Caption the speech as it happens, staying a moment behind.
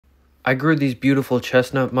I grew these beautiful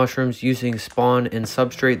chestnut mushrooms using spawn and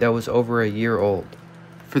substrate that was over a year old.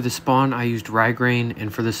 For the spawn I used rye grain,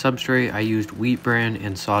 and for the substrate I used wheat bran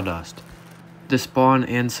and sawdust. The spawn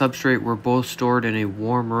and substrate were both stored in a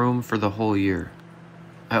warm room for the whole year.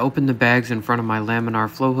 I opened the bags in front of my laminar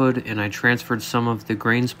flow hood and I transferred some of the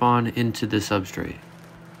grain spawn into the substrate.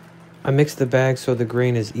 I mixed the bags so the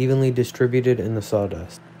grain is evenly distributed in the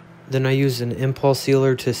sawdust. Then I used an impulse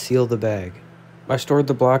sealer to seal the bag. I stored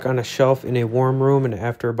the block on a shelf in a warm room, and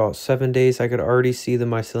after about 7 days I could already see the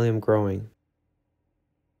mycelium growing.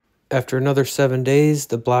 After another 7 days,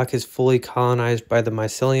 the block is fully colonized by the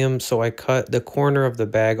mycelium, so I cut the corner of the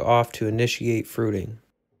bag off to initiate fruiting.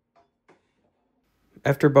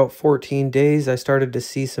 After about 14 days, I started to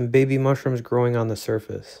see some baby mushrooms growing on the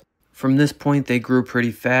surface. From this point, they grew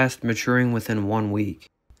pretty fast, maturing within 1 week.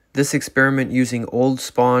 This experiment using old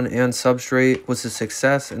spawn and substrate was a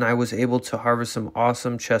success, and I was able to harvest some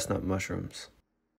awesome chestnut mushrooms.